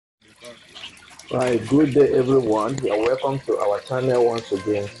Hi, good day everyone. You are welcome to our channel once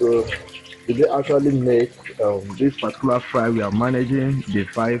again. So today actually make this particular fry we are managing day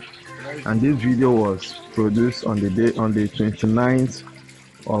 5, and this video was produced on the 29th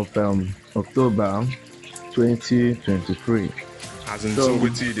of October 2023. As in, so So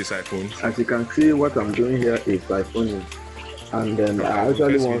wait till you decide phone. as you can see, what I'm doing here is siphoning, and then I As in,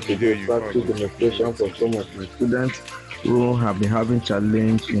 actually first want to video do a you practical called. No demonstration for waiting. some of my students who have been having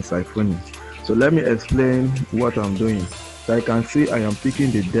challenge in siphoning. So let me explain what I'm doing. So I can see I am picking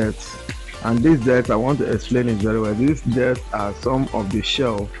the depths, and these depths I want to explain it very well. These depths are some of the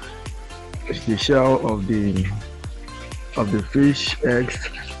shell of the fish eggs,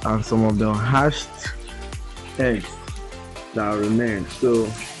 and some of the hatched eggs that remain. So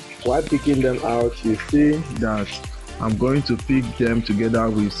while picking them out, you see that I'm going to pick them together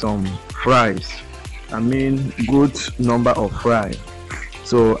with some fries. I mean good number of fries.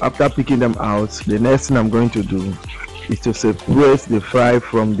 So after picking them out, the next thing I'm going to do is to separate the fry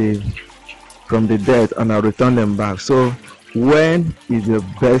from the dead, and I'll return them back. So when is the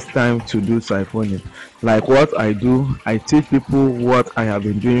best time to do siphoning? Like what I do, I teach people what I have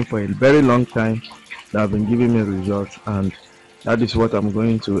been doing for a very long time that have been giving me results, and that is what I'm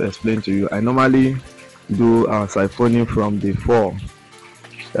going to explain to you. I normally do siphoning from the 4,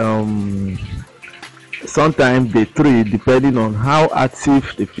 um, sometimes the 3, depending on how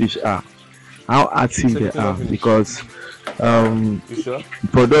active the fish are, how active they Everything are. not finished. Because You sure?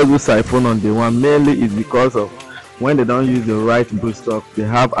 for those who siphon on the one, mainly is because of when they don't use the right broodstock, they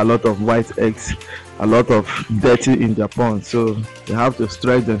have a lot of white eggs, a lot of dirty in their pond, so they have to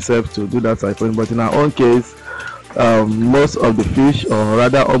stretch themselves to do that siphoning. But in our own case, most of the fish, or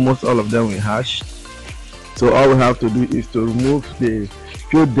rather almost all of them, will hatch. So all we have to do is to remove the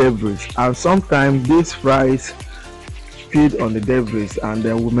few debris, and sometimes these fries feed on the debris, and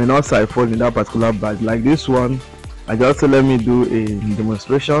then we may not siphon in that particular batch. Like this one, I just say let me do a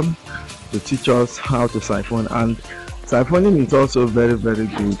demonstration to teach us how to siphon. And siphoning is also very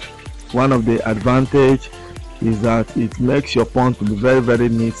good. One of the advantage is that it makes your pond to be very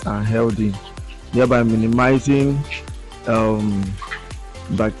neat and healthy, thereby minimizing um,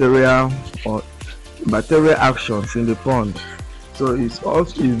 bacteria or bacterial actions in the pond. So it's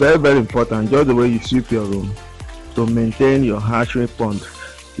very important, just the way you sweep your room, to maintain your hatchery pond,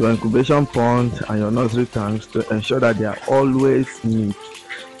 your incubation pond, and your nursery tanks, to ensure that they are always neat.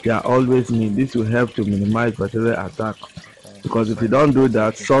 They are always neat. This will help to minimize bacterial attack, because if you don't do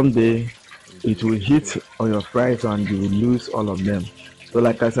that, someday it will hit on your fries and you will lose all of them. So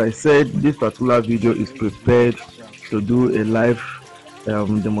like as I said, this particular video is prepared to do a live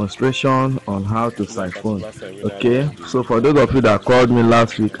demonstration on how to siphon. Okay, so for those of you that called me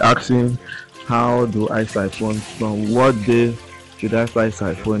last week asking how do I siphon, from what day should I start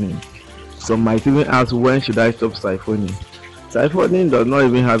siphoning, some might even ask when should I stop siphoning. Siphoning does not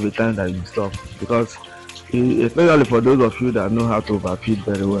even have a time that you stop, because especially for those of you that know how to overfeed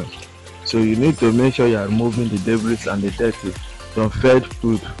very well, so you need to make sure you are removing the debris and the dirty from fed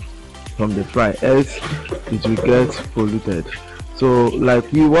food from the fry, else it will get polluted. So like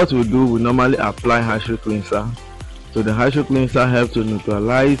what we do, we normally apply hatchery cleanser. So the hatchery cleanser helps to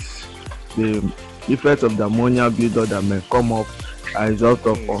neutralize the effect of the ammonia buildup that may come up as a result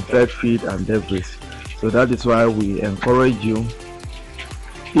of unfed feed and debris. So that is why we encourage you,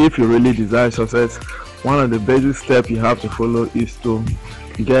 if you really desire success, one of the basic steps you have to follow is to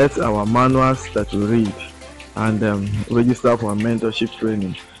get our manuals that we read, and register for mentorship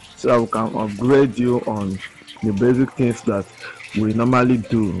training, so that we can upgrade you on the basic things that we normally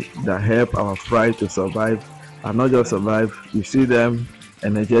do that help our fry to survive, and not just survive. You see them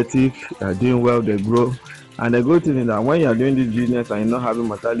energetic, they're doing well, they grow. And the good thing is that when you're doing this business and you're not having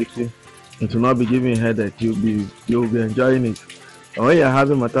mortality, it will not be giving you headache. You'll be enjoying it. And when you're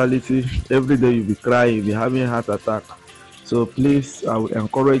having mortality, every day you'll be crying, you'll be having heart attack. So please, I will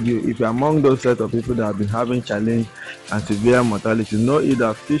encourage you, if you're among those set of people that have been having challenge and severe mortality, know it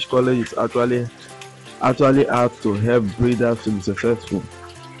that Fish College is actually out to help breeders to be successful.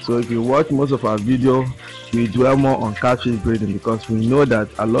 So if you watch most of our video, we dwell more on catfish breeding, because we know that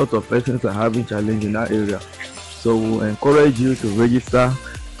a lot of persons are having challenge in that area. So we encourage you to register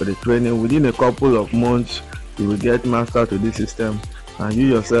for the training. Within a couple of months, you will get master to this system, and you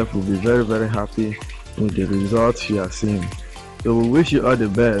yourself will be very happy with the results you are seeing. So we wish you all the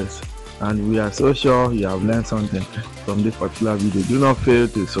best, and we are so sure you have learned something from this particular video. Do not fail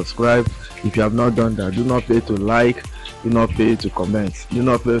to subscribe if you have not done that. Do not fail to like, do not fail to comment, do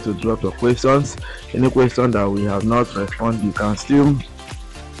not fail to drop your questions. Any question that we have not responded, you can still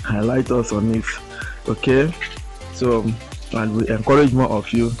highlight us on it. Okay, so, and we encourage more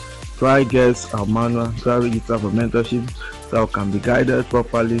of you Try get our manual, try register for mentorship so you can be guided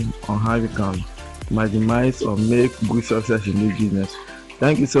properly on how you can maximize or make good success in this business.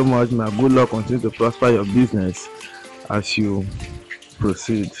 Thank you so much. May good luck continue to prosper your business as you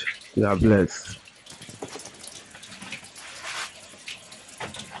proceed. You are blessed.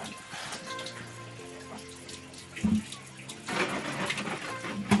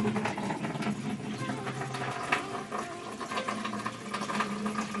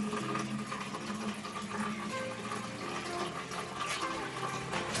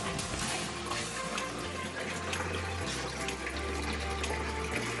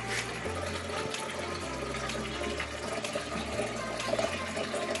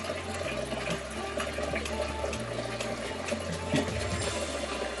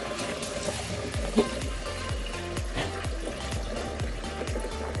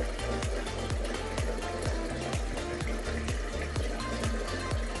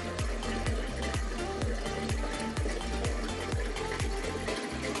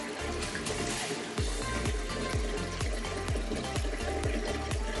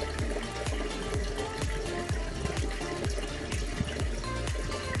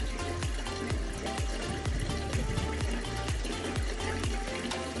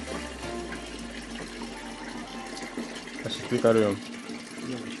 I should carry on.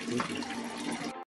 Yeah, okay.